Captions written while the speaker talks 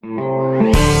America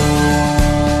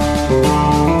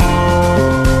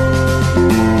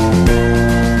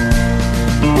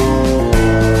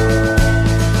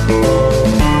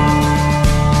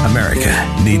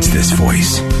needs this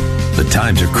voice. The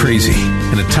times are crazy.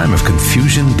 In a time of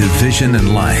confusion, division,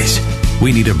 and lies,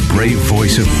 we need a brave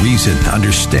voice of reason,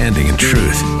 understanding, and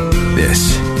truth.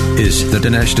 This is the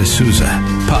Dinesh D'Souza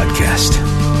Podcast.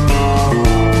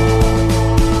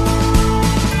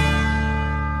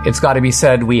 It's got to be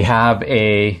said we have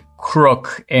a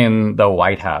crook in the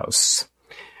White House.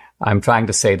 I'm trying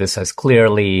to say this as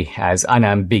clearly, as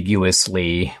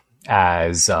unambiguously,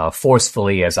 as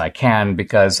forcefully as I can,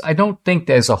 because I don't think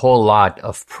there's a whole lot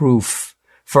of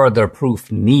further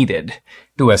proof needed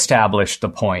to establish the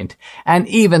point. And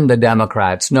even the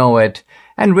Democrats know it,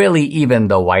 and really even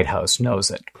the White House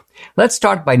knows it. Let's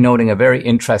start by noting a very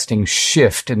interesting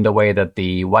shift in the way that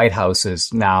the White House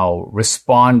is now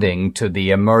responding to the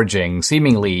emerging,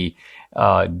 seemingly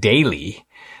daily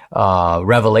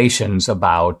revelations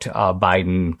about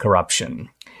Biden corruption.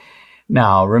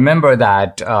 Now, remember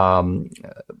that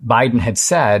Biden had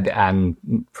said,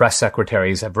 and press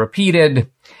secretaries have repeated,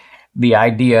 the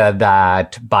idea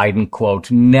that Biden,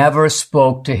 quote, never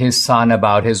spoke to his son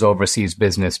about his overseas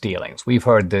business dealings. We've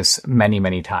heard this many,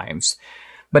 many times.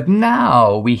 But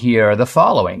now we hear the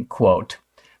following, quote,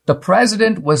 the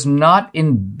president was not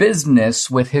in business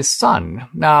with his son.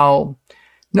 Now,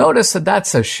 notice that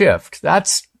that's a shift.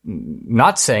 That's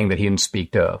not saying that he didn't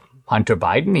speak to Hunter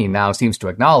Biden. He now seems to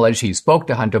acknowledge he spoke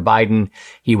to Hunter Biden.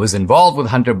 He was involved with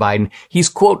Hunter Biden. He's,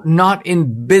 quote, not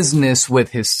in business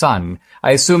with his son.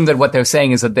 I assume that what they're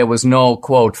saying is that there was no,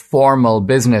 quote, formal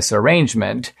business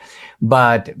arrangement.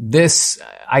 But this,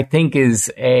 I think,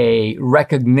 is a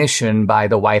recognition by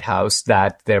the White House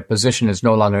that their position is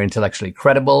no longer intellectually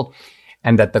credible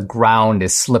and that the ground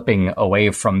is slipping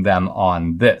away from them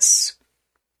on this.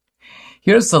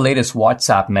 Here's the latest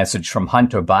WhatsApp message from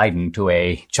Hunter Biden to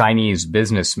a Chinese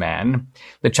businessman.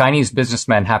 The Chinese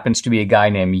businessman happens to be a guy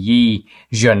named Yi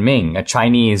Zhenming, a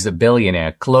Chinese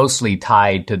billionaire closely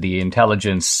tied to the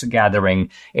intelligence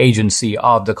gathering agency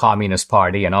of the Communist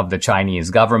Party and of the Chinese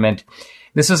government.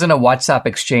 This is in a WhatsApp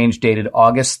exchange dated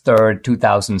August 3rd,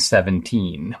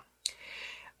 2017.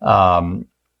 And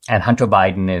Hunter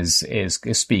Biden is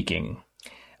speaking.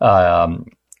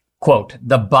 Quote,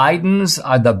 the Bidens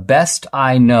are the best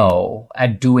I know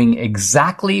at doing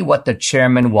exactly what the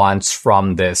chairman wants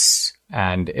from this,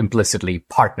 and implicitly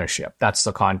partnership. That's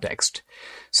the context.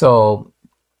 So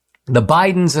the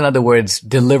Bidens, in other words,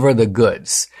 deliver the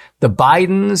goods. The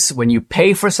Bidens, when you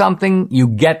pay for something, you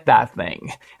get that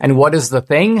thing. And what is the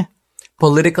thing?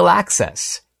 Political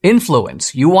access,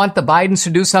 influence. You want the Bidens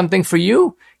to do something for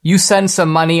you? You send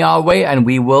some money our way and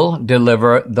we will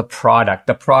deliver the product.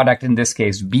 The product in this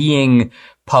case being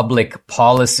public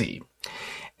policy.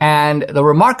 And the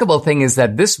remarkable thing is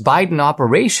that this Biden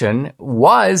operation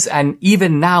was, and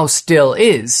even now still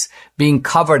is, being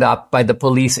covered up by the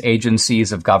police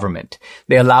agencies of government.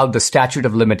 They allowed the statute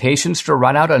of limitations to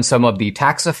run out on some of the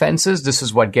tax offenses. This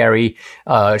is what Gary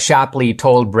Shapley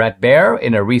told Bret Baier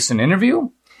in a recent interview.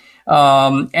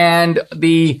 And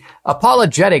the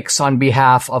apologetics on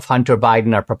behalf of Hunter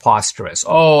Biden are preposterous.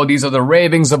 Oh, these are the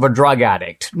ravings of a drug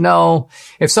addict. No,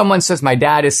 if someone says my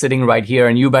dad is sitting right here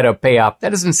and you better pay up,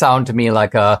 that doesn't sound to me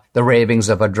like the ravings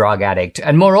of a drug addict.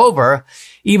 And moreover,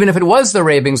 even if it was the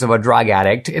ravings of a drug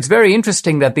addict, it's very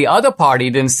interesting that the other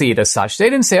party didn't see it as such. They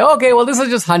didn't say, okay, well, this is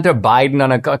just Hunter Biden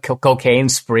on a cocaine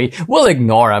spree. We'll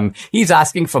ignore him. He's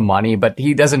asking for money, but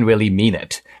he doesn't really mean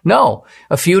it. No.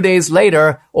 A few days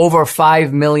later, over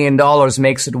 $5 million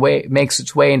makes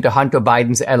its way into Hunter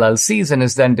Biden's LLCs and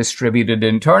is then distributed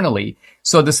internally.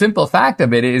 So the simple fact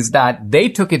of it is that they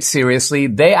took it seriously.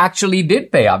 They actually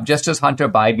did pay up, just as Hunter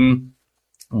Biden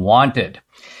wanted.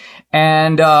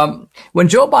 And when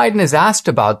Joe Biden is asked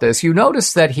about this, you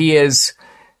notice that he is,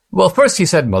 well, first he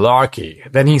said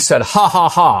malarkey. Then he said ha ha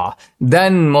ha.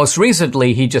 Then most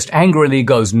recently he just angrily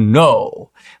goes no.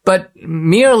 But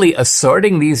merely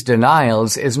asserting these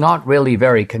denials is not really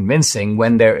very convincing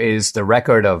when there is the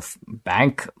record of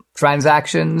bank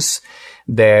transactions.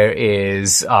 There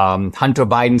is Hunter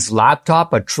Biden's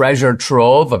laptop, a treasure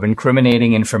trove of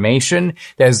incriminating information.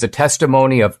 There's the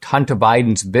testimony of Hunter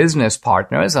Biden's business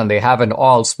partners, and they haven't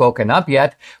all spoken up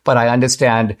yet, but I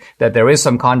understand that there is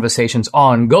some conversations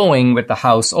ongoing with the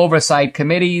House oversight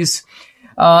committees.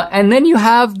 And then you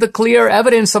have the clear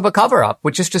evidence of a cover-up,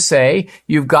 which is to say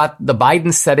you've got the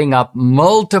Biden setting up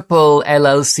multiple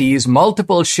LLCs,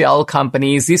 multiple shell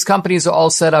companies. These companies are all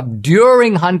set up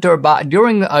during Joe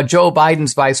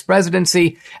Biden's vice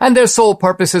presidency, and their sole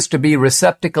purpose is to be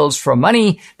receptacles for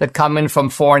money that come in from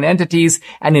foreign entities.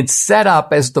 And it's set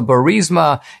up, as the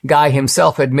Burisma guy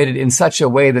himself admitted, in such a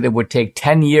way that it would take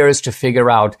 10 years to figure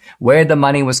out where the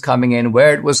money was coming in,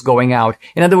 where it was going out.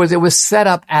 In other words, it was set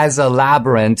up as a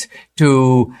labyrinth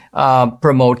to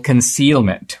promote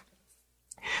concealment.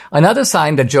 Another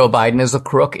sign that Joe Biden is a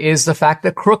crook is the fact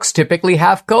that crooks typically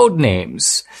have code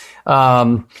names.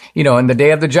 In the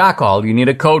day of the jackal, you need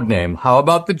a code name. How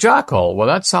about the jackal? Well,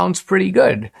 that sounds pretty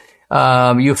good.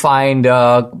 You find,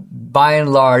 by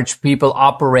and large, people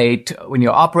when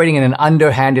you're operating in an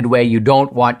underhanded way, you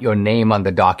don't want your name on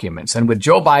the documents. And with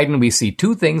Joe Biden, we see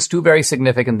two very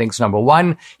significant things. Number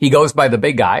one, he goes by the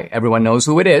big guy. Everyone knows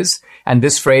who it is. And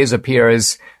this phrase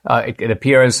appears, it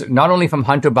appears not only from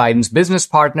Hunter Biden's business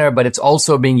partner, but it's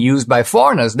also being used by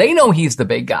foreigners. They know he's the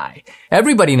big guy.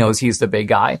 Everybody knows he's the big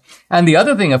guy. And the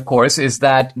other thing, of course, is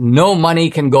that no money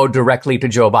can go directly to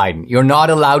Joe Biden. You're not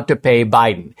allowed to pay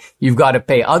Biden. You've got to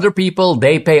pay other people.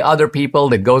 They pay other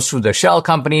people. It goes through the shell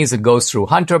companies. It goes through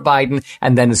Hunter Biden,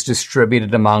 and then it's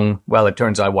distributed among, well, it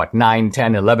turns out 9,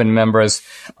 10, 11 members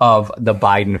of the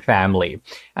Biden family.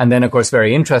 And then, of course,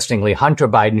 very interestingly, Hunter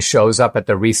Biden shows up at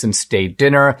the recent state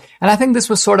dinner. And I think this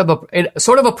was sort of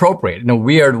appropriate in a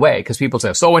weird way, because people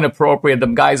say, so inappropriate, the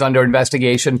guy's under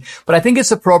investigation. But I think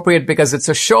it's appropriate because it's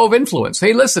a show of influence.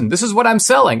 Hey, listen, this is what I'm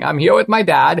selling. I'm here with my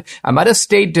dad. I'm at a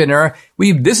state dinner.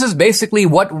 This is basically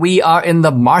what we are in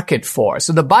the market for.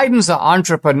 So the Bidens are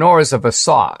entrepreneurs of a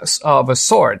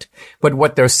sort. But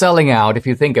what they're selling out, if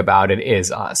you think about it, is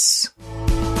us.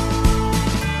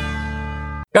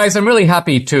 Guys, I'm really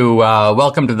happy to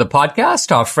welcome to the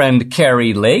podcast our friend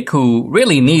Kari Lake, who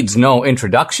really needs no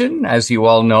introduction, as you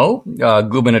all know,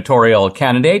 gubernatorial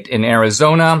candidate in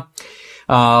Arizona.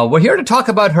 We're here to talk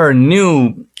about her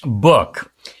new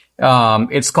book.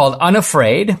 It's called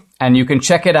Unafraid, and you can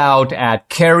check it out at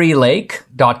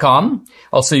KariLake.com.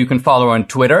 Also, you can follow her on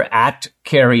Twitter at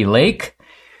Kari Lake.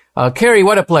 Kari,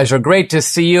 what a pleasure. Great to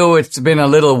see you. It's been a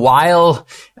little while.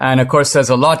 And of course, there's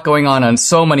a lot going on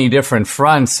so many different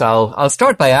fronts. I'll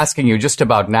start by asking you just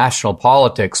about national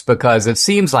politics, because it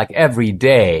seems like every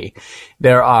day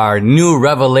there are new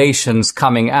revelations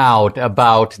coming out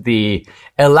about the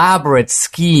elaborate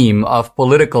scheme of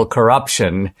political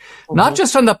corruption, not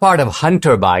just on the part of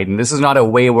Hunter Biden. This is not a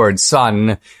wayward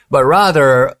son, but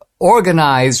rather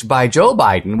organized by Joe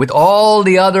Biden, with all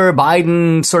the other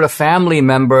Biden sort of family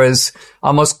members,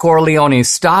 almost Corleone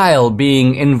style,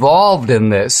 being involved in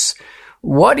this.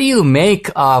 What do you make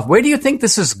of, where do you think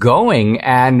this is going,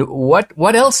 and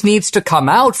what else needs to come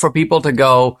out for people to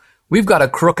go, we've got a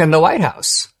crook in the White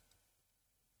House?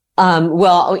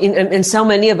 And so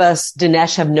many of us,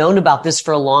 Dinesh, have known about this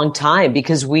for a long time,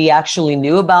 because we actually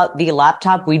knew about the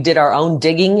laptop. We did our own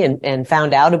digging and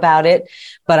found out about it.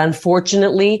 But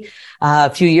unfortunately,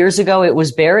 a few years ago, it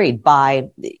was buried by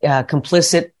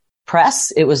complicit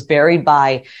press. It was buried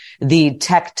by the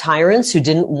tech tyrants who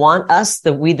didn't want us,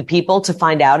 we the people, to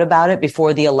find out about it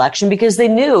before the election, because they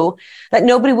knew that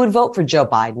nobody would vote for Joe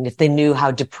Biden if they knew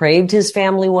how depraved his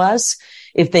family was,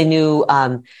 if they knew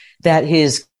that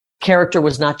his character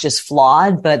was not just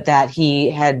flawed, but that he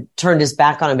had turned his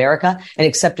back on America and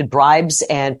accepted bribes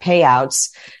and payouts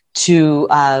to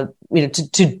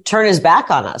turn his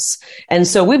back on us. And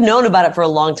so we've known about it for a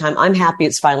long time. I'm happy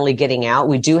it's finally getting out.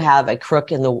 We do have a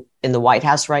crook in the White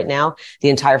House right now. The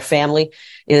entire family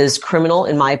is criminal,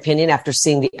 in my opinion, after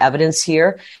seeing the evidence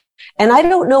here. And I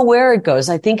don't know where it goes.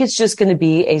 I think it's just going to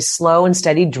be a slow and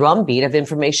steady drumbeat of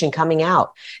information coming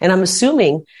out. And I'm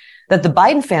assuming that the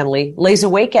Biden family lays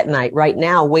awake at night right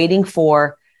now waiting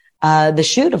for the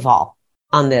shoe to fall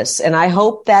on this. And I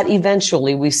hope that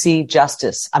eventually we see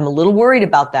justice. I'm a little worried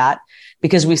about that,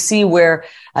 because we see where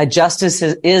justice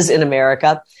is in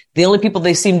America. The only people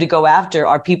they seem to go after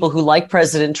are people who like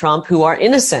President Trump, who are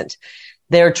innocent.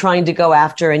 They're trying to go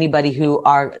after anybody who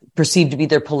are perceived to be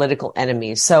their political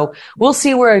enemies. So we'll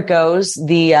see where it goes.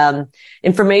 The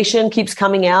information keeps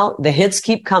coming out. The hits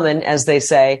keep coming, as they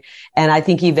say. And I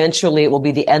think eventually it will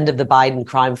be the end of the Biden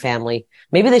crime family.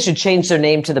 Maybe they should change their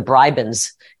name to the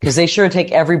Bribens, because they sure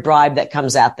take every bribe that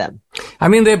comes at them. I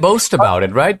mean, they boast about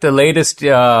it, right? The latest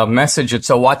message, it's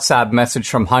a WhatsApp message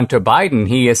from Hunter Biden.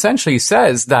 He essentially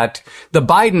says that the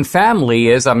Biden family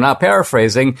is, I'm not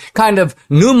paraphrasing, kind of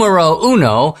numero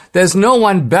uno. There's no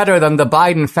one better than the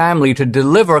Biden family to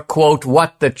deliver, quote,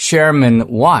 what the chairman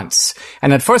wants.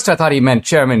 And at first I thought he meant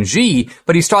Chairman Xi,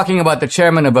 but he's talking about the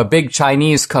chairman of a big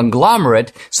Chinese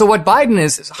conglomerate. So what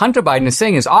Hunter Biden is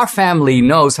saying is our family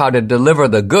knows how to deliver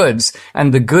the goods,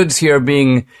 and the goods here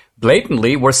being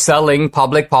blatantly, we're selling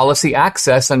public policy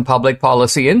access and public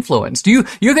policy influence. Do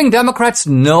you think Democrats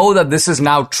know that this is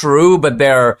now true, but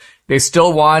they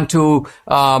still want to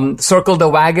circle the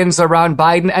wagons around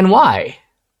Biden, and why?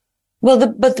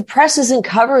 Well, but the press isn't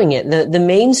covering it. The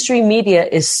mainstream media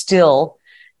is still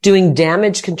doing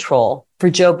damage control for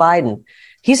Joe Biden.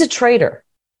 He's a traitor.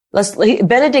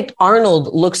 Benedict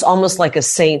Arnold looks almost like a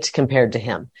saint compared to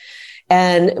him.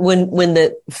 And when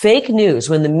the fake news,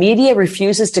 when the media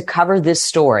refuses to cover this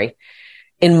story,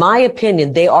 in my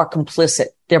opinion, they are complicit.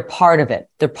 They're part of it.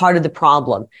 They're part of the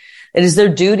problem. It is their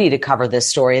duty to cover this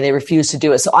story, and they refuse to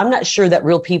do it. So I'm not sure that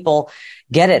real people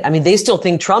get it. I mean, they still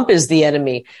think Trump is the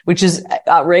enemy, which is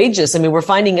outrageous. I mean, we're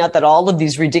finding out that all of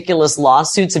these ridiculous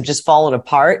lawsuits have just fallen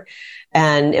apart.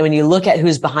 And when you look at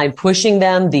who's behind pushing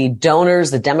them, the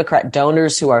donors, the Democrat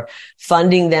donors who are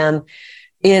funding them,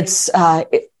 you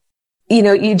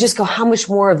just go, how much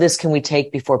more of this can we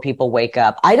take before people wake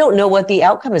up? I don't know what the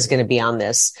outcome is going to be on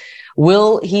this.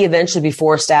 Will he eventually be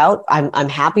forced out? I'm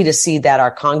happy to see that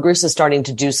our Congress is starting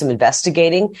to do some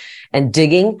investigating and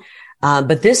digging.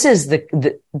 But this is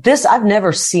this I've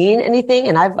never seen anything.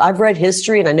 And I've read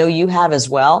history, and I know you have as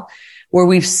well, where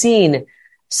we've seen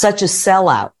such a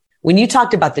sellout. When you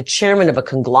talked about the chairman of a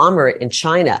conglomerate in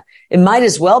China, it might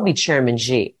as well be Chairman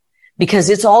Xi, because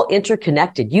it's all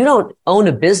interconnected. You don't own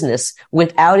a business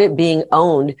without it being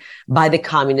owned by the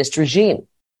communist regime.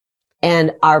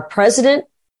 And our president,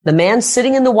 the man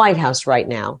sitting in the White House right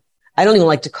now, I don't even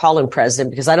like to call him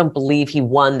president because I don't believe he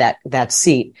won that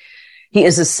seat. He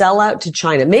is a sellout to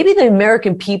China. Maybe the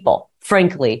American people,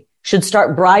 frankly, should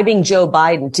start bribing Joe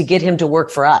Biden to get him to work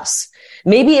for us.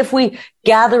 Maybe if we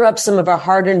gather up some of our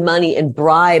hard-earned money and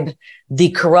bribe the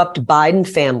corrupt Biden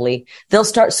family, they'll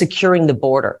start securing the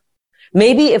border.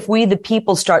 Maybe if we, the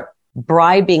people, start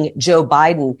bribing Joe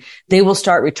Biden, they will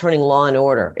start returning law and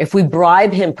order. If we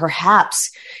bribe him,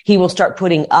 perhaps he will start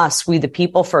putting us, we the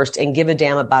people, first and give a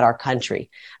damn about our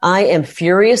country. I am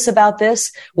furious about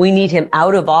this. We need him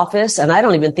out of office, and I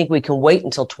don't even think we can wait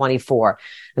until 24.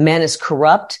 The man is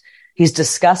corrupt. He's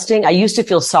disgusting. I used to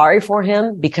feel sorry for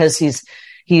him because he's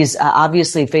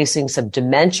obviously facing some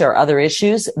dementia or other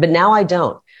issues, but now I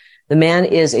don't. The man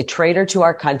is a traitor to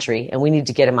our country, and we need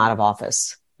to get him out of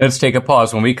office. Let's take a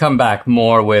pause. When we come back,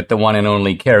 more with the one and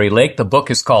only Kari Lake. The book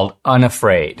is called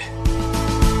Unafraid.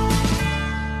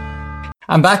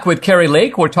 I'm back with Kari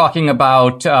Lake. We're talking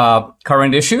about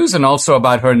current issues and also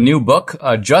about her new book,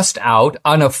 just out,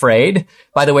 Unafraid.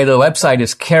 By the way, the website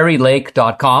is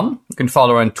karilake.com. You can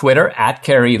follow her on Twitter at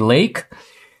Kari Lake.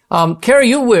 Kari,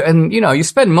 you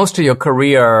spent most of your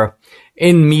career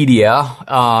in media,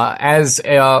 as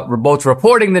both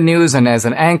reporting the news and as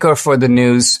an anchor for the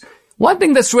news. One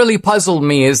thing that's really puzzled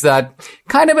me is that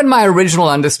kind of in my original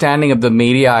understanding of the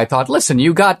media, I thought, listen,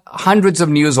 you've got hundreds of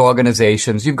news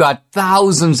organizations, you've got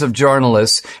thousands of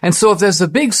journalists, and so if there's a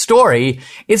big story,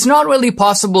 it's not really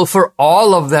possible for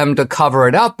all of them to cover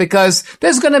it up because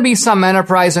there's going to be some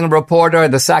enterprising reporter at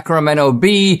the Sacramento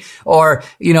Bee or,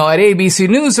 at ABC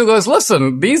News who goes,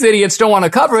 listen, these idiots don't want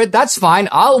to cover it. That's fine.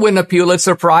 I'll win a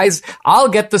Pulitzer Prize. I'll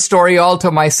get the story all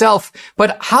to myself.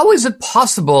 But how is it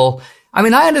possible? I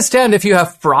mean, I understand if you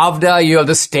have Pravda, you have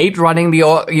the state running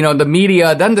the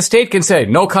media, then the state can say,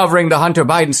 no covering the Hunter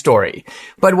Biden story.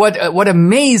 But what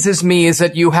amazes me is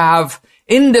that you have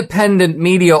independent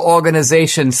media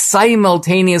organizations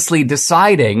simultaneously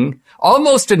deciding,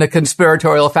 almost in a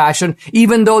conspiratorial fashion,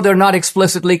 even though they're not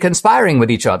explicitly conspiring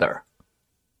with each other.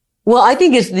 Well, I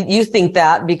think you think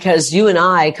that because you and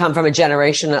I come from a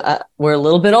generation, we're a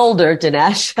little bit older,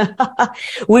 Dinesh.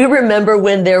 We remember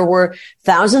when there were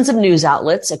thousands of news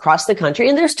outlets across the country,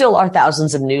 and there still are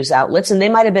thousands of news outlets, and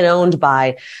one might have been owned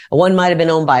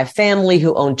by a family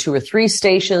who owned 2 or 3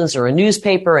 stations or a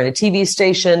newspaper and a TV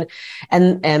station,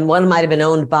 and one might have been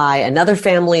owned by another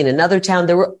family in another town.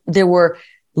 There were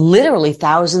literally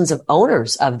thousands of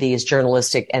owners of these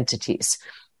journalistic entities.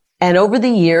 And over the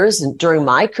years, and during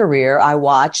my career, I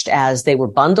watched as they were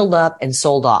bundled up and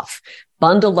sold off.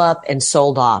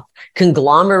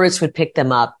 Conglomerates would pick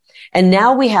them up. And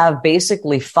now we have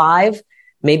basically 5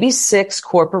 maybe 6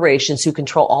 corporations who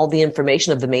control all the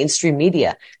information of the mainstream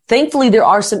media. Thankfully, there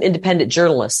are some independent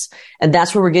journalists, and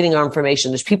that's where we're getting our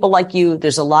information. There's people like you.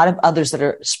 There's a lot of others that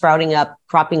are sprouting up,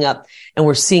 cropping up, and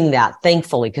we're seeing that,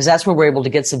 thankfully, because that's where we're able to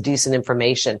get some decent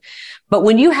information. But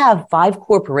when you have 5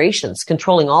 corporations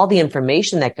controlling all the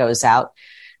information that goes out,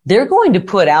 they're going to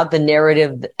put out the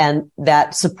narrative and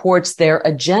that supports their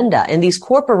agenda. And these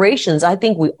corporations, I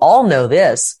think we all know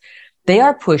this, they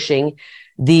are pushing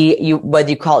whether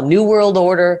you call it New World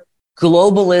Order,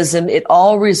 globalism, it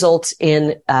all results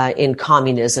in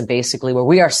communism, basically, where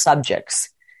we are subjects.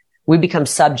 We become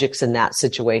subjects in that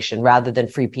situation rather than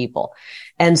free people.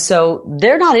 And so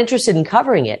they're not interested in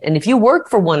covering it. And if you work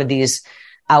for one of these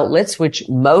outlets, which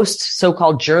most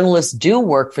so-called journalists do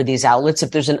work for these outlets,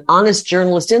 if there's an honest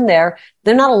journalist in there,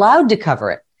 they're not allowed to cover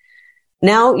it.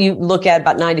 Now you look at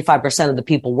about 95% of the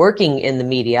people working in the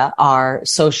media are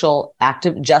social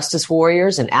active justice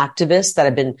warriors and activists that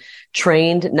have been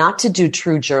trained not to do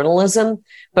true journalism,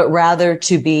 but rather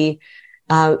to be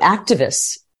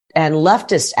activists and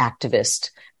leftist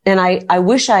activists. And I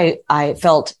wish I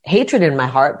felt hatred in my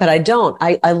heart, but I don't.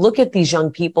 I look at these young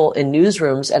people in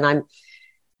newsrooms and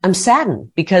I'm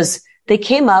saddened because they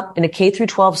came up in a K through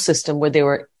 12 system where they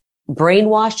were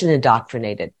brainwashed and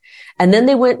indoctrinated. And then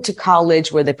they went to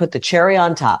college where they put the cherry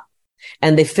on top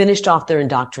and they finished off their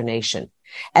indoctrination.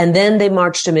 And then they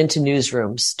marched them into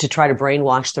newsrooms to try to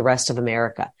brainwash the rest of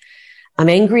America. I'm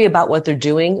angry about what they're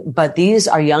doing, but these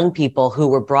are young people who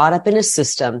were brought up in a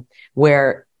system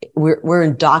where we're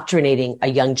indoctrinating a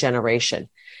young generation.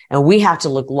 And we have to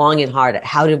look long and hard at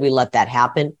how did we let that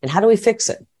happen and how do we fix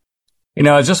it? You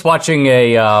know, I was just watching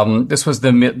this was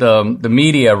the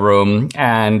media room,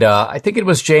 and I think it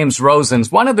was James Rosen's.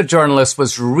 One of the journalists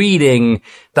was reading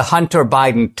the Hunter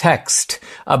Biden text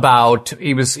about,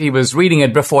 he was reading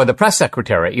it before the press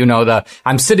secretary. You know,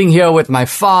 I'm sitting here with my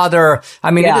father.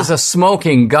 I mean, It is a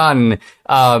smoking gun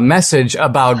message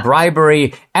about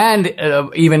bribery, and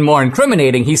even more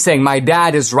incriminating, he's saying my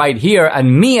dad is right here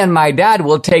and me and my dad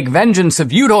will take vengeance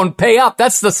if you don't pay up.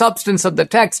 That's the substance of the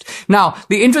text. Now,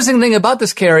 the interesting thing about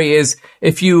this, Kari, is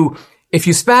if you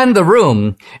span the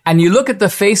room and you look at the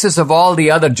faces of all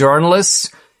the other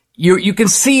journalists, you can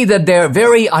see that they're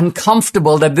very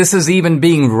uncomfortable that this is even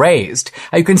being raised.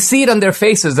 You can see it on their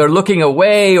faces. They're looking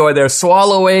away, or they're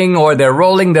swallowing, or they're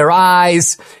rolling their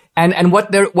eyes. And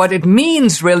what it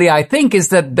means really, I think, is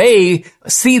that they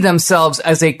see themselves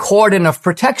as a cordon of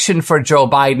protection for Joe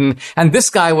Biden. And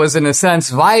this guy was, in a sense,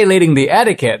 violating the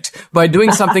etiquette by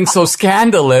doing something so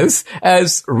scandalous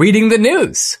as reading the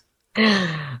news.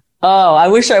 Oh, I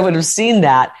wish I would have seen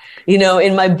that. You know,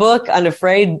 in my book,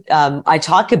 Unafraid, I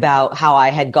talk about how I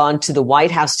had gone to the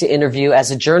White House to interview as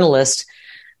a journalist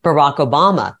Barack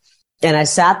Obama. And I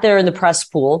sat there in the press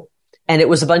pool, and it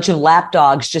was a bunch of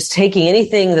lapdogs just taking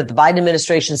anything that the Biden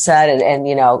administration said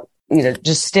and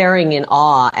just staring in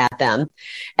awe at them.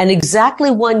 And exactly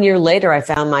 1 year later, I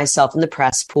found myself in the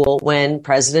press pool when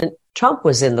President Trump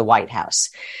was in the White House.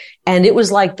 And it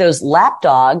was like those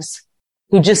lapdogs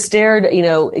who just stared,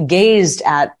 gazed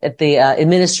at the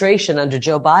administration under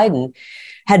Joe Biden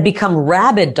had become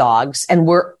rabid dogs and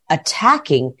were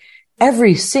attacking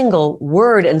every single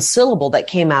word and syllable that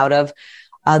came out of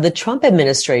the Trump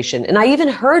administration. And I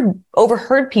even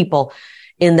overheard people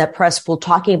in that press pool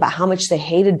talking about how much they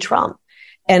hated Trump.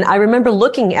 And I remember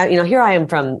looking at, here I am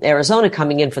from Arizona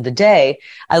coming in for the day.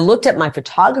 I looked at my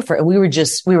photographer and we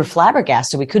were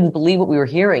flabbergasted. We couldn't believe what we were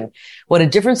hearing. What a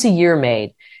difference a year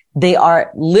made. They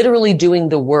are literally doing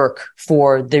the work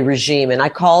for the regime. And I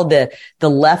call the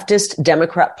leftist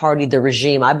Democrat Party the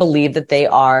regime. I believe that they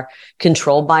are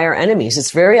controlled by our enemies.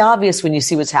 It's very obvious when you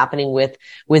see what's happening with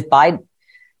Biden.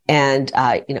 And,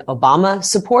 Obama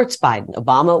supports Biden.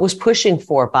 Obama was pushing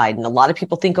for Biden. A lot of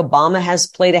people think Obama has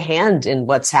played a hand in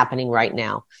what's happening right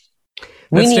now.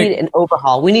 We need an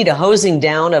overhaul. We need a hosing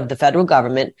down of the federal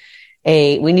government.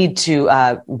 We need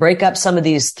to break up some of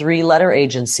these 3-letter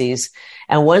agencies.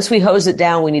 And once we hose it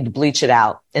down, we need to bleach it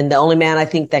out. And the only man I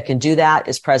think that can do that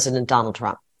is President Donald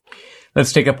Trump.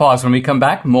 Let's take a pause. When we come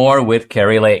back, more with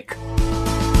Kari Lake.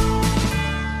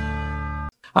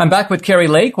 I'm back with Kari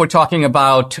Lake. We're talking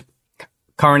about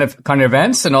current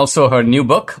events and also her new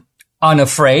book,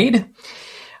 Unafraid.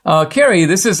 Kari,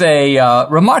 this is a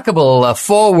remarkable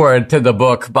foreword to the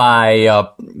book by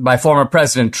former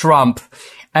President Trump.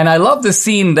 And I love the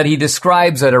scene that he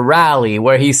describes at a rally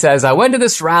where he says, I went to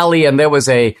this rally and there was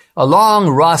a long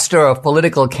roster of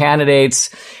political candidates.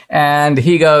 And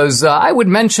he goes, I would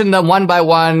mention them one by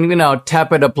one,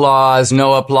 tepid applause,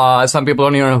 no applause. Some people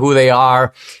don't even know who they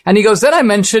are. And he goes, then I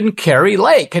mentioned Kari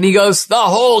Lake. And he goes, the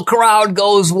whole crowd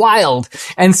goes wild.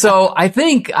 And so I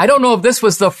don't know if this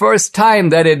was the first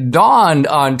time that it dawned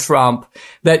on Trump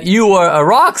that you were a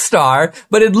rock star,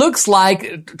 but it looks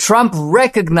like Trump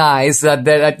recognized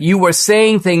that you were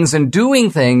saying things and doing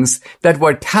things that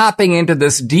were tapping into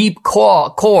this deep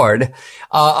chord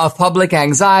of public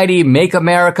anxiety, make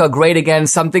America great again.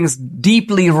 Something's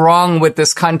deeply wrong with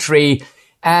this country.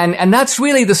 And that's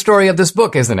really the story of this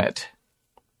book, isn't it?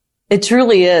 It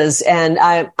truly is. And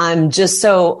I'm just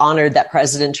so honored that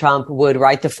President Trump would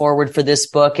write the foreword for this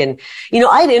book. And,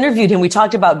 I had interviewed him. We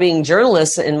talked about being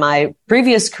journalists in my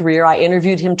previous career. I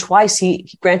interviewed him twice.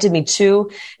 He granted me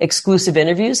 2 exclusive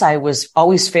interviews. I was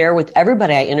always fair with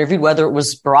everybody I interviewed, whether it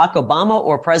was Barack Obama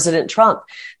or President Trump.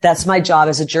 That's my job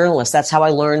as a journalist. That's how I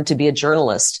learned to be a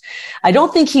journalist. I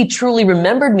don't think he truly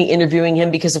remembered me interviewing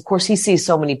him because, of course, he sees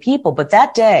so many people. But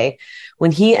that day,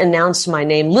 when he announced my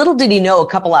name, little did he know a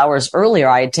couple hours earlier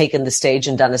I had taken the stage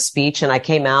and done a speech, and I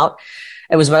came out.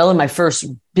 It was my first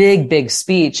big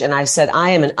speech, and I said,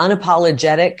 I am an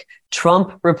unapologetic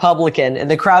Trump Republican, and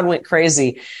the crowd went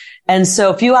crazy. And so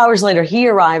a few hours later, he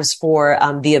arrives for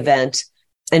the event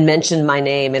and mentioned my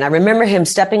name. And I remember him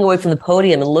stepping away from the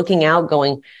podium and looking out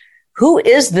going, who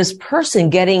is this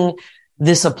person getting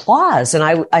this applause? And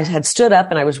I had stood up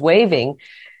and I was waving.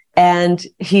 And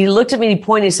he looked at me and he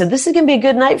pointed, he said, this is going to be a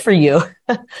good night for you.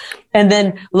 And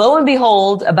then lo and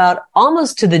behold, about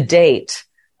almost to the date,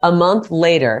 a month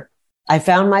later, I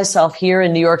found myself here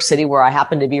in New York City where I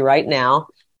happen to be right now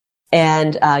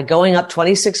and going up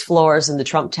 26 floors in the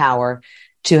Trump Tower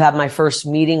to have my first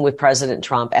meeting with President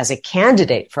Trump as a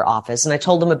candidate for office. And I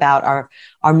told him about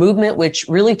our movement, which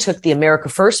really took the America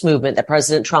First movement that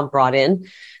President Trump brought in.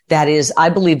 That is, I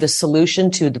believe, the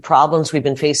solution to the problems we've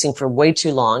been facing for way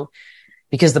too long,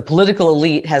 because the political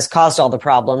elite has caused all the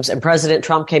problems. And President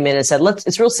Trump came in and said,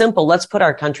 it's real simple. Let's put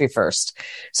our country first.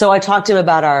 So I talked to him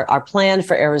about our plan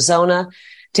for Arizona,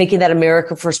 taking that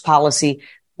America First policy,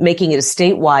 making it a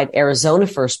statewide Arizona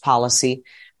First policy,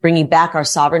 bringing back our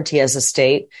sovereignty as a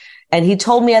state. And he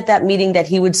told me at that meeting that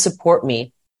he would support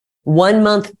me. 1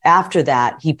 month after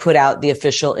that, he put out the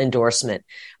official endorsement.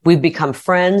 We've become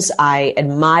friends. I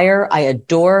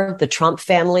adore the Trump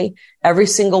family, every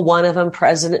single one of them,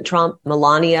 President Trump,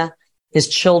 Melania, his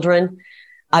children.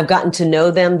 I've gotten to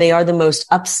know them. They are the most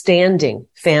upstanding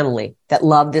family that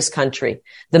love this country.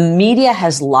 The media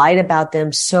has lied about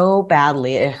them so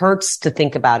badly. It hurts to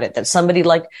think about it, that somebody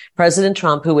like President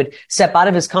Trump, who would step out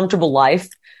of his comfortable life,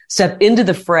 step into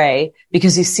the fray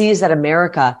because he sees that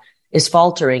America is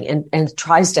faltering and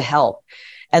tries to help.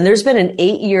 And there's been an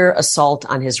 8-year assault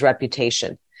on his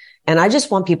reputation. And I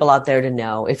just want people out there to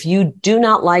know, if you do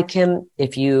not like him,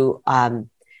 if you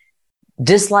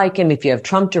dislike him, if you have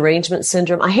Trump derangement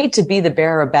syndrome, I hate to be the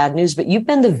bearer of bad news, but you've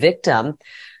been the victim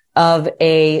of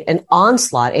an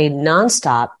onslaught, a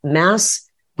nonstop mass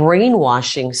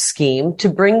brainwashing scheme to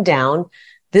bring down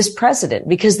this president,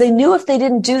 because they knew if they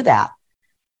didn't do that,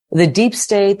 the deep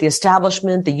state, the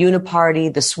establishment, the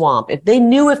uniparty, the swamp, if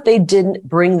they didn't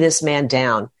bring this man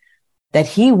down, that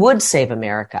he would save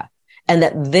America and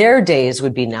that their days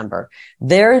would be numbered,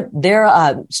 their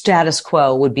status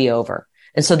quo would be over.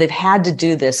 And so they've had to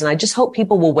do this. And I just hope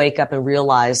people will wake up and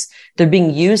realize they're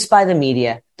being used by the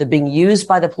media. They're being used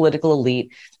by the political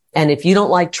elite. And if you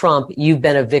don't like Trump, you've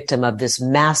been a victim of this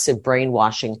massive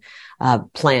brainwashing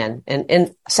plan.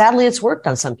 And sadly, it's worked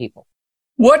on some people.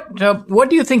 What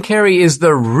do you think, Kari, is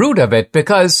the root of it?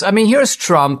 Because, here's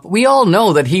Trump. We all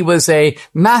know that he was a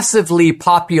massively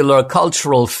popular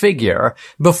cultural figure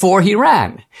before he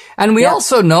ran. And we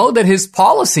also know that his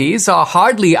policies are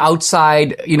hardly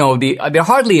outside, they're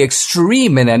hardly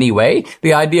extreme in any way.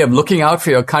 The idea of looking out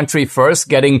for your country first,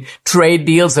 getting trade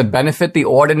deals that benefit the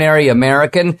ordinary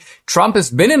American. Trump has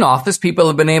been in office. People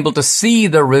have been able to see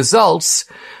the results.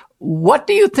 What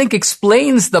do you think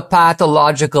explains the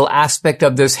pathological aspect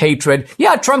of this hatred?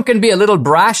 Yeah, Trump can be a little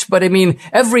brash, but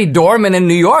every doorman in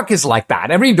New York is like that.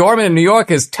 Every doorman in New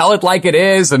York is tell it like it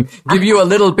is and give you a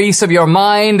little piece of your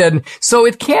mind. And so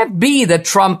it can't be that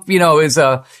Trump, is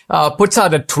puts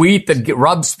out a tweet that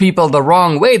rubs people the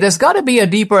wrong way. There's got to be a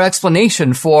deeper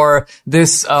explanation for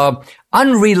this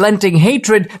unrelenting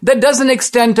hatred that doesn't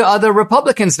extend to other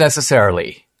Republicans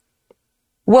necessarily.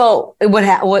 Well,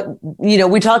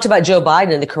 we talked about Joe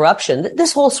Biden and the corruption.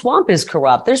 This whole swamp is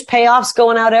corrupt. There's payoffs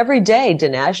going out every day,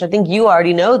 Dinesh. I think you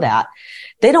already know that.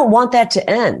 They don't want that to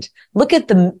end. Look at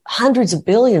the hundreds of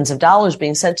billions of dollars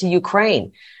being sent to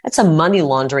Ukraine. That's a money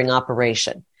laundering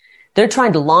operation. They're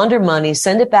trying to launder money,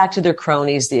 send it back to their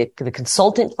cronies, the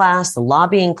consultant class, the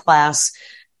lobbying class.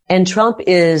 And Trump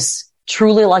is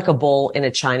truly like a bull in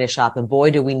a china shop. And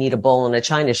boy, do we need a bull in a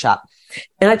china shop.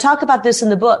 And I talk about this in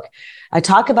the book. I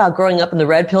talk about growing up in the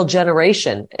red pill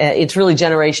generation. It's really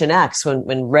Generation X.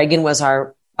 When Reagan was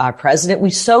our president, we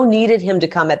so needed him to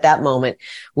come at that moment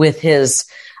with his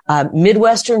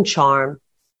Midwestern charm,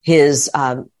 his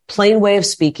plain way of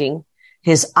speaking,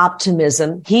 his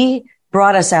optimism. He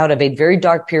brought us out of a very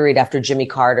dark period after Jimmy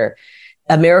Carter.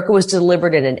 America was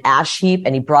delivered in an ash heap,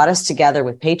 and he brought us together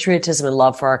with patriotism and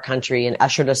love for our country and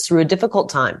ushered us through a difficult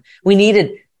time. We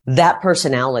needed that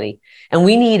personality. And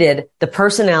we needed the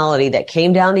personality that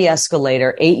came down the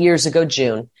escalator 8 years ago,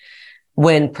 June,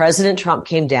 when President Trump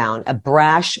came down, a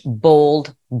brash,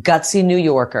 bold, gutsy New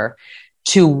Yorker,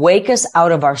 to wake us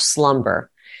out of our slumber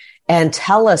and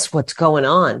tell us what's going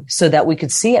on so that we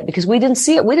could see it, because we didn't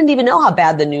see it. We didn't even know how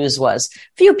bad the news was.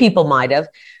 Few people might have.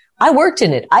 I worked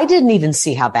in it. I didn't even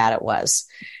see how bad it was.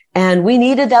 And we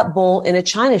needed that bull in a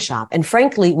china shop. And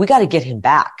frankly, we got to get him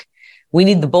back. We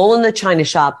need the bull in the china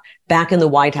shop back in the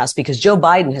White House, because Joe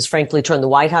Biden has frankly turned the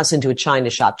White House into a china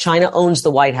shop. China owns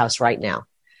the White House right now.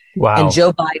 Wow. And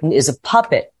Joe Biden is a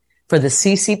puppet for the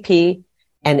CCP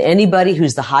and anybody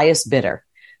who's the highest bidder.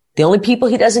 The only people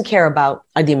he doesn't care about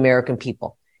are the American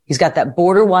people. He's got that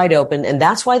border wide open, and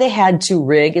that's why they had to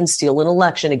rig and steal an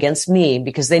election against me,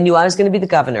 because they knew I was going to be the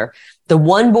governor, the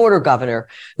one border governor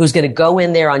who's going to go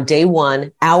in there on day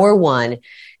one, hour one,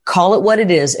 call it what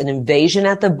it is, an invasion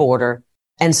at the border,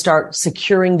 and start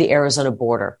securing the Arizona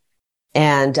border.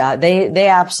 And they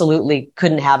absolutely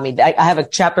couldn't have me. I have a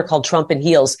chapter called Trump in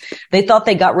Heels. They thought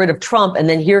they got rid of Trump, and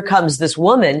then here comes this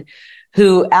woman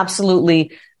who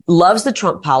absolutely loves the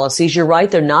Trump policies. You're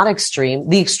right, they're not extreme.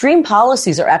 The extreme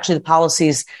policies are actually the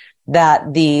policies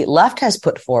that the left has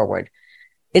put forward.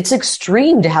 It's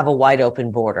extreme to have a wide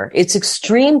open border. It's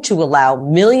extreme to allow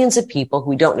millions of people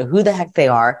who we don't know who the heck they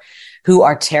are, who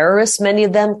are terrorists, many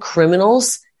of them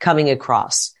criminals, coming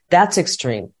across. That's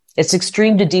extreme. It's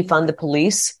extreme to defund the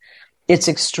police. It's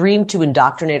extreme to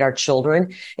indoctrinate our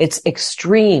children. It's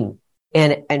extreme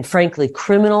and frankly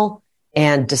criminal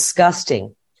and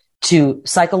disgusting to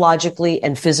psychologically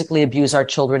and physically abuse our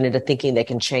children into thinking they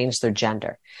can change their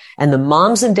gender. And the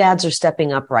moms and dads are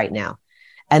stepping up right now.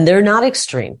 And they're not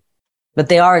extreme, but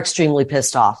they are extremely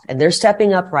pissed off. And they're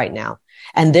stepping up right now.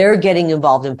 And they're getting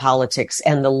involved in politics.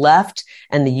 And the left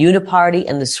and the uniparty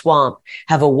and the swamp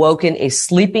have awoken a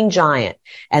sleeping giant.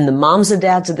 And the moms and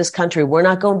dads of this country, we're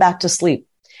not going back to sleep.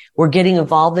 We're getting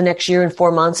involved the next year and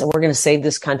 4 months, and we're going to save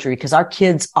this country, because our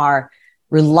kids are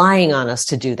relying on us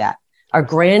to do that. Our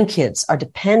grandkids are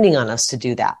depending on us to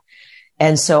do that.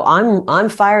 And so I'm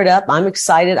fired up. I'm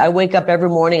excited. I wake up every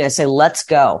morning. I say, let's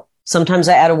go. Sometimes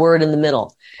I add a word in the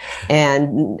middle.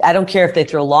 And I don't care if they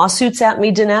throw lawsuits at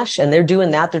me, Dinesh, and they're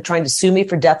doing that. They're trying to sue me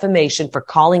for defamation, for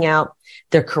calling out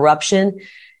their corruption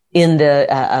in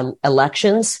the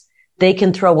elections. They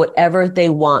can throw whatever they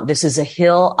want. This is a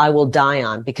hill I will die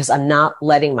on, because I'm not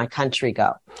letting my country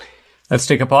go. Let's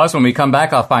take a pause. When we come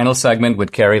back, our final segment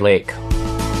with Kari Lake.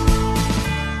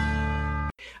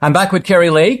 I'm back with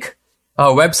Kari Lake,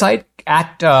 website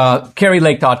at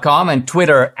KariLake.com and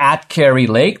Twitter at Kari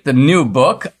Lake, the new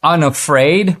book,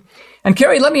 Unafraid. And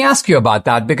Kari, let me ask you about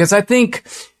that, because I think,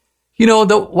 you know,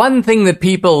 the one thing that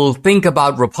people think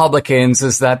about Republicans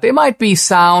is that they might be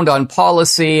sound on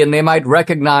policy and they might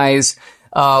recognize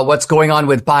what's going on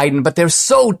with Biden, but they're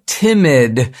so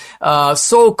timid,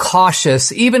 so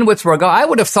cautious, even with regard. I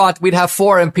would have thought we'd have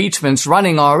 4 impeachments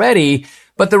running already.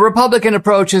 But the Republican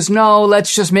approach is, no,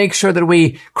 let's just make sure that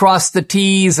we cross the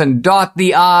T's and dot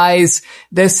the I's.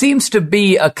 There seems to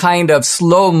be a kind of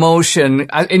slow motion,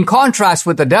 in contrast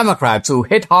with the Democrats, who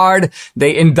hit hard,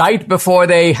 they indict before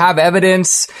they have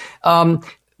evidence. The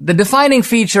defining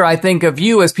feature, I think, of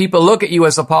you as people look at you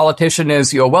as a politician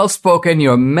is you're well-spoken,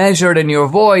 you're measured in your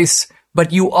voice,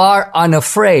 but you are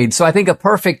unafraid. So I think a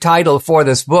perfect title for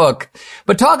this book.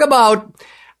 But talk about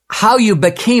how you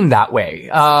became that way.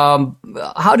 How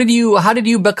did you have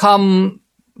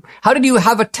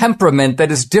a temperament that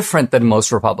is different than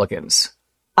most Republicans?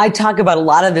 I talk about a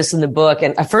lot of this in the book.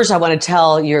 And first, I want to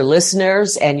tell your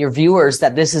listeners and your viewers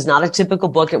that this is not a typical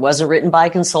book. It wasn't written by a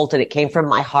consultant. It came from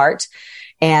my heart,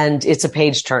 and it's a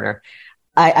page turner.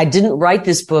 I didn't write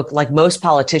this book like most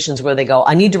politicians, where they go,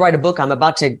 I need to write a book. I'm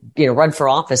about to, run for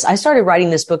office. I started writing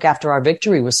this book after our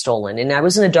victory was stolen, and I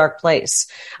was in a dark place.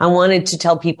 I wanted to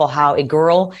tell people how a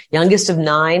girl, youngest of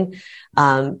 9,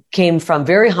 came from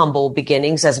very humble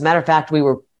beginnings. As a matter of fact,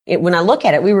 when I look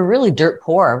at it, we were really dirt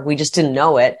poor. We just didn't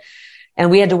know it. And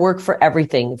we had to work for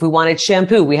everything. If we wanted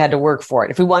shampoo, we had to work for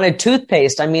it. If we wanted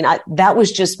toothpaste, that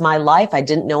was just my life. I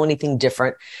didn't know anything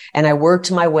different. And I worked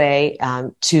my way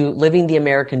to living the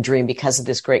American dream because of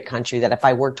this great country, that if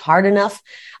I worked hard enough,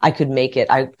 I could make it.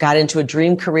 I got into a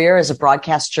dream career as a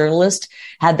broadcast journalist,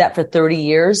 had that for 30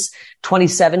 years,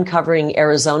 27 covering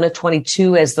Arizona,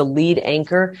 22 as the lead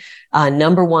anchor,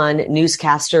 number one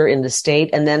newscaster in the state.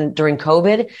 And then during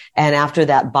COVID and after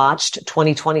that botched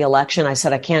 2020 election, I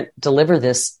said, I can't deliver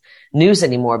this news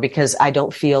anymore because I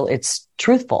don't feel it's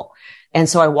truthful. And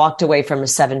so I walked away from a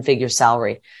 7-figure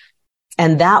salary.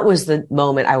 And that was the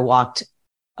moment I walked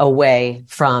away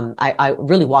from, I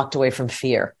really walked away from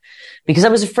fear because I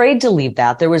was afraid to leave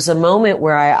that. There was a moment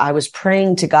where I was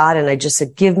praying to God and I just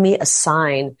said, give me a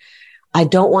sign. I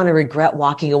don't want to regret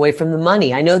walking away from the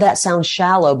money. I know that sounds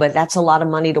shallow, but that's a lot of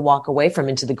money to walk away from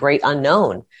into the great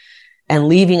unknown and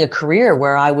leaving a career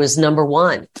where I was number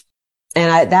one. And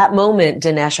at that moment,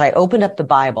 Dinesh, I opened up the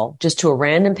Bible just to a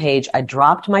random page. I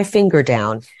dropped my finger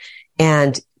down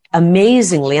and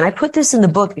amazingly, and I put this in the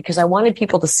book because I wanted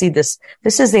people to see this.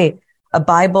 This is a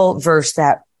Bible verse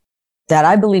that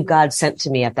I believe God sent to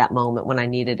me at that moment when I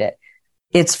needed it.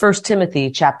 It's 1 Timothy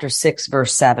chapter 6,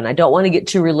 verse 7. I don't want to get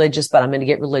too religious, but I'm going to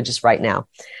get religious right now.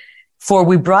 For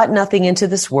we brought nothing into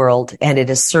this world, and it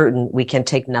is certain we can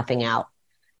take nothing out.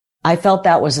 I felt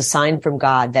that was a sign from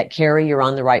God that, Kari, you're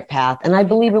on the right path. And I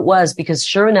believe it was because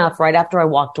sure enough, right after I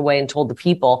walked away and told the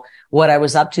people what I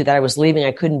was up to, that I was leaving,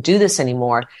 I couldn't do this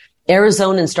anymore,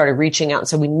 Arizonans started reaching out and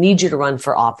said, we need you to run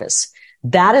for office.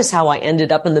 That is how I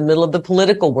ended up in the middle of the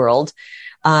political world,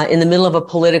 in the middle of a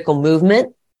political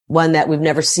movement, one that we've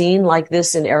never seen like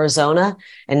this in Arizona.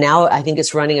 And now I think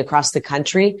it's running across the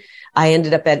country. I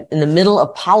ended up in the middle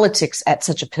of politics at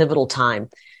such a pivotal time,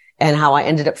 and how I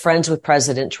ended up friends with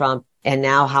President Trump, and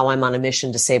now how I'm on a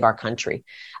mission to save our country.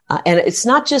 And it's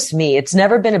not just me. It's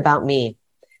never been about me.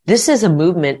 This is a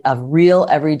movement of real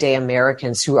everyday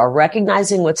Americans who are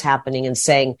recognizing what's happening and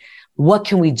saying, what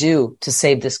can we do to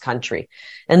save this country?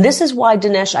 And this is why,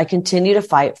 Dinesh, I continue to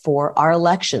fight for our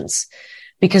elections.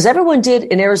 Because everyone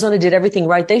in Arizona did everything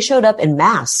right. They showed up en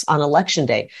masse on election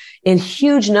day in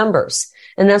huge numbers.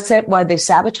 And that's why they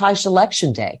sabotaged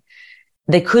election day.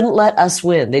 They couldn't let us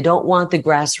win. They don't want the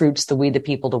grassroots, we the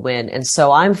people, to win. And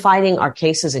so I'm fighting our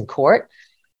cases in court.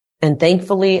 And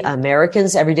thankfully,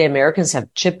 everyday Americans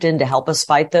have chipped in to help us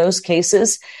fight those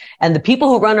cases. And the people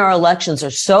who run our elections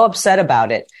are so upset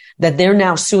about it that they're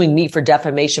now suing me for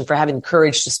defamation for having the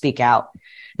courage to speak out.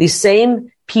 These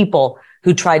same people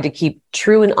who tried to keep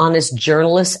true and honest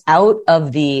journalists out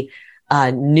of the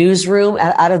newsroom,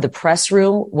 out of the press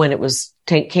room when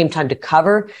it came time to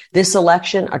cover this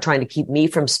election, are trying to keep me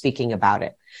from speaking about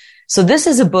it. So this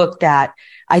is a book that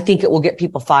I think it will get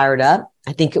people fired up.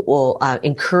 I think it will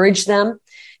encourage them.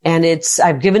 And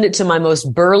I've given it to my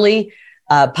most burly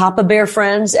Papa Bear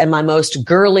friends and my most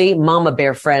girly Mama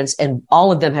Bear friends. And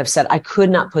all of them have said, I could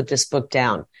not put this book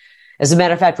down. As a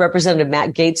matter of fact, Representative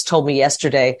Matt Gaetz told me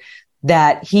yesterday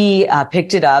that he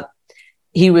picked it up.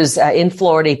 He was in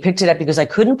Florida. He picked it up because I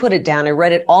couldn't put it down. I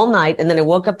read it all night, and then I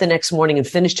woke up the next morning and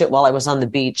finished it while I was on the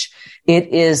beach. It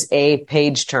is a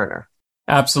page turner.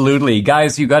 Absolutely.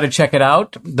 Guys, you got to check it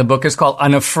out. The book is called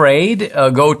Unafraid.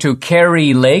 Go to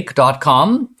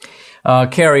karilake.com.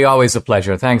 Kari, always a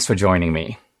pleasure. Thanks for joining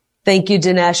me. Thank you,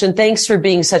 Dinesh, and thanks for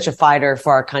being such a fighter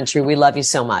for our country. We love you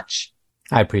so much.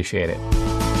 I appreciate it.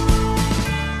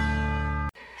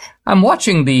 I'm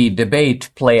watching the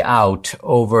debate play out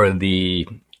over the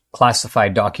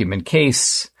classified document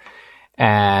case,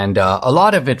 and a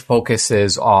lot of it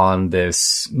focuses on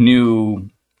this new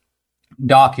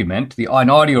document, an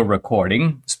audio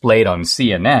recording. It's played on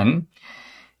CNN.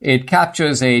 It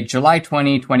captures a July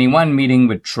 2021 meeting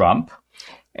with Trump,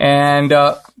 and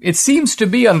it seems to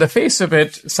be, on the face of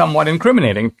it, somewhat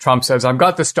incriminating. Trump says, I've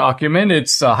got this document.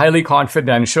 It's highly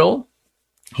confidential.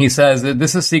 He says that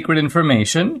this is secret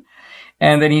information.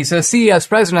 And then he says, see, as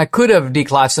president, I could have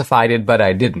declassified it, but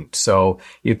I didn't. So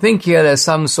you think here there's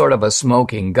some sort of a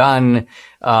smoking gun.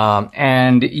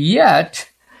 And yet,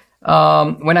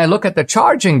 when I look at the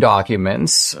charging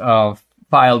documents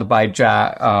filed by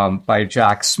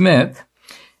Jack Smith,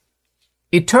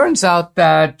 it turns out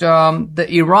that the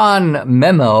Iran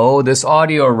memo, this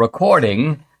audio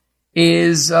recording,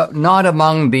 is not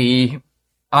among the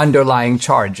underlying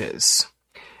charges.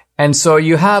 And so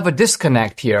you have a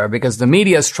disconnect here because the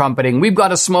media is trumpeting, we've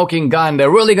got a smoking gun, they're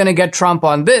really going to get Trump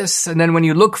on this. And then when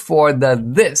you look for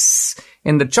this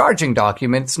in the charging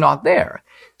document, it's not there.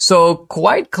 So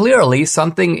quite clearly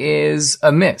something is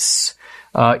amiss.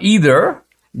 Either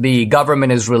the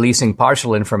government is releasing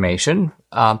partial information.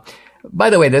 by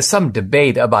the way, there's some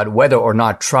debate about whether or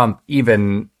not Trump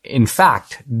even, in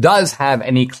fact, does have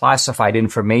any classified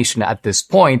information at this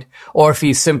point, or if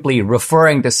he's simply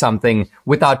referring to something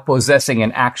without possessing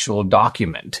an actual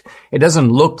document. It doesn't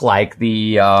look like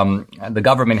the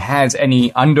government has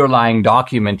any underlying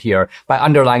document here. By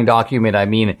underlying document, I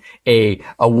mean a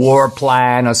war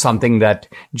plan or something that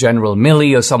General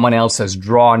Milley or someone else has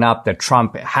drawn up that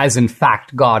Trump has in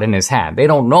fact got in his hand. They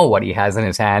don't know what he has in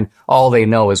his hand. All they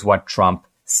know is what Trump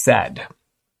said.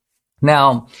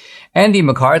 Now, Andy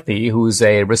McCarthy, who's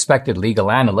a respected legal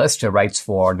analyst who writes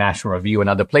for National Review and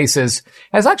other places,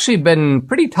 has actually been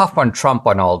pretty tough on Trump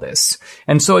on all this.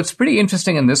 And so it's pretty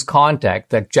interesting in this context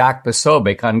that Jack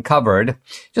Posobiec uncovered,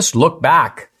 just look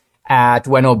back at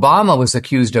when Obama was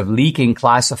accused of leaking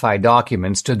classified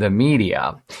documents to the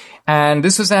media. And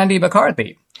this is Andy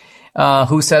McCarthy.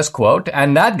 Who says, quote,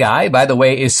 and that guy, by the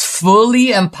way, is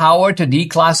fully empowered to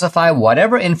declassify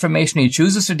whatever information he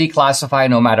chooses to declassify,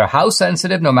 no matter how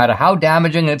sensitive, no matter how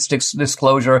damaging its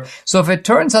disclosure. So if it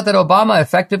turns out that Obama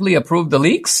effectively approved the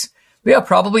leaks, they are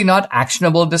probably not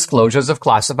actionable disclosures of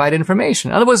classified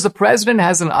information. In other words, the president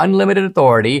has an unlimited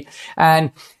authority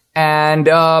and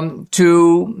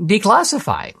to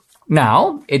declassify.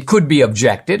 Now, it could be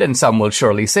objected, and some will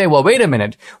surely say, well, wait a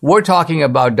minute, we're talking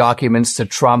about documents that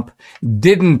Trump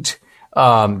didn't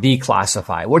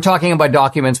declassify. We're talking about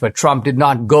documents where Trump did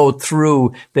not go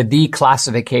through the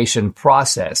declassification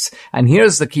process. And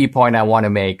here's the key point I want to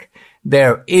make.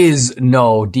 There is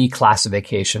no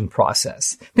declassification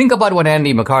process. Think about what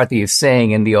Andy McCarthy is saying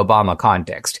in the Obama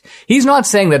context. He's not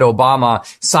saying that Obama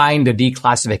signed a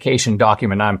declassification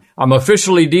document. I'm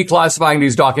officially declassifying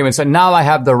these documents and now I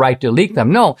have the right to leak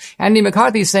them. No, Andy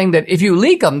McCarthy is saying that if you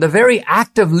leak them, the very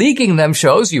act of leaking them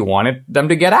shows you wanted them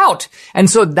to get out.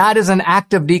 And so that is an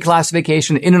act of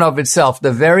declassification in and of itself.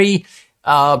 The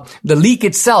leak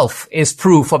itself is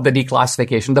proof of the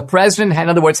declassification. The president, in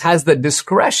other words, has the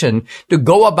discretion to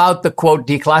go about the, quote,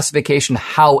 declassification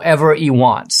however he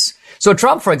wants. So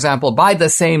Trump, for example, by the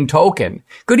same token,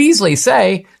 could easily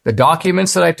say, the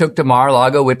documents that I took to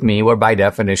Mar-a-Lago with me were by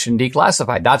definition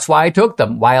declassified. That's why I took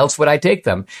them. Why else would I take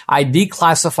them? I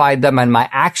declassified them, and my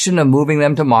action of moving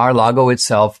them to Mar-a-Lago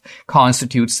itself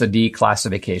constitutes the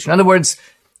declassification. In other words,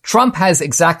 Trump has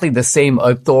exactly the same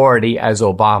authority as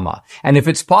Obama. And if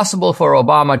it's possible for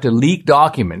Obama to leak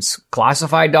documents,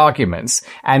 classified documents,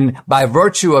 and by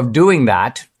virtue of doing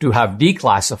that, to have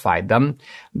declassified them,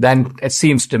 then it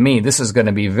seems to me this is going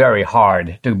to be very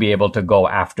hard to be able to go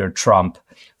after Trump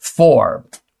for.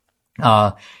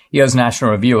 Here's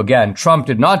National Review again. Trump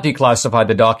did not declassify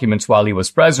the documents while he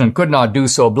was president, could not do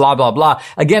so, blah, blah, blah.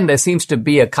 Again, there seems to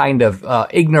be a kind of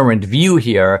ignorant view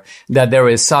here that there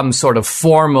is some sort of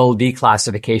formal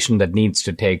declassification that needs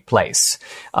to take place.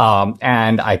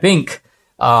 And I think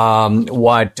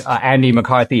what Andy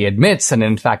McCarthy admits, and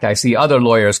in fact I see other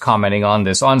lawyers commenting on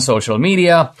this on social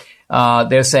media,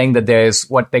 they're saying that there's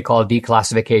what they call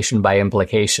declassification by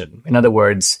implication. In other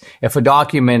words, if a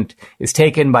document is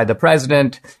taken by the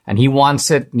president and he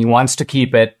wants it and he wants to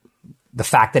keep it, the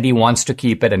fact that he wants to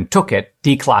keep it and took it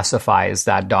declassifies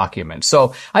that document.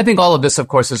 So I think all of this, of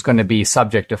course, is going to be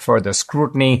subject to further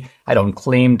scrutiny. I don't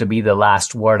claim to be the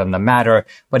last word on the matter,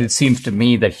 but it seems to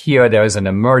me that here there is an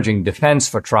emerging defense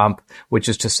for Trump, which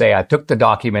is to say I took the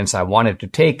documents I wanted to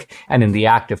take, and in the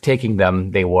act of taking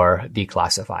them, they were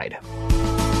declassified.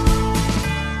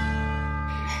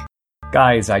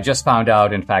 Guys, I just found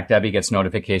out, in fact, Debbie gets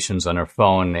notifications on her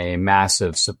phone, a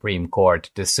massive Supreme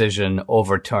Court decision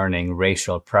overturning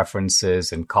racial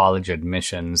preferences in college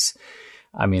admissions.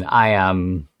 I mean, I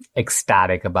am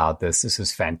ecstatic about this. This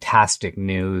is fantastic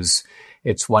news.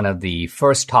 It's one of the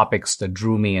first topics that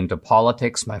drew me into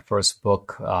politics. My first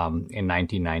book in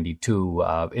 1992,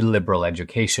 Illiberal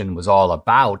Education, was all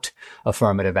about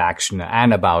affirmative action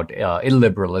and about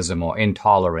illiberalism or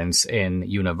intolerance in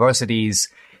universities.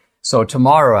 So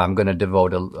tomorrow I'm going to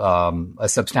devote a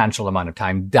substantial amount of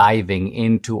time diving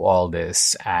into all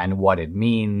this and what it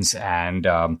means. And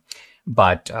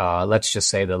but let's just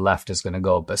say the left is going to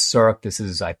go berserk. This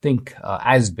is, I think,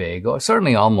 as big, or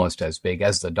certainly almost as big,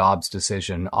 as the Dobbs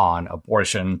decision on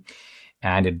abortion.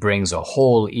 And it brings a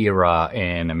whole era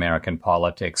in American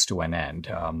politics to an end.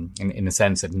 In a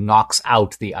sense, it knocks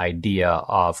out the idea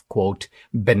of, quote,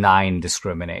 benign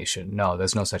discrimination. No,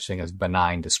 there's no such thing as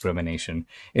benign discrimination.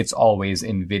 It's always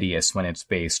invidious when it's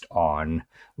based on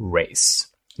race.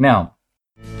 Now,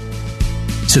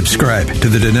 subscribe to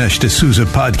the Dinesh D'Souza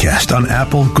podcast on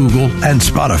Apple, Google, and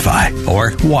Spotify,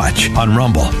 or watch on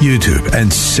Rumble, YouTube,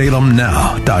 and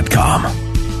SalemNow.com.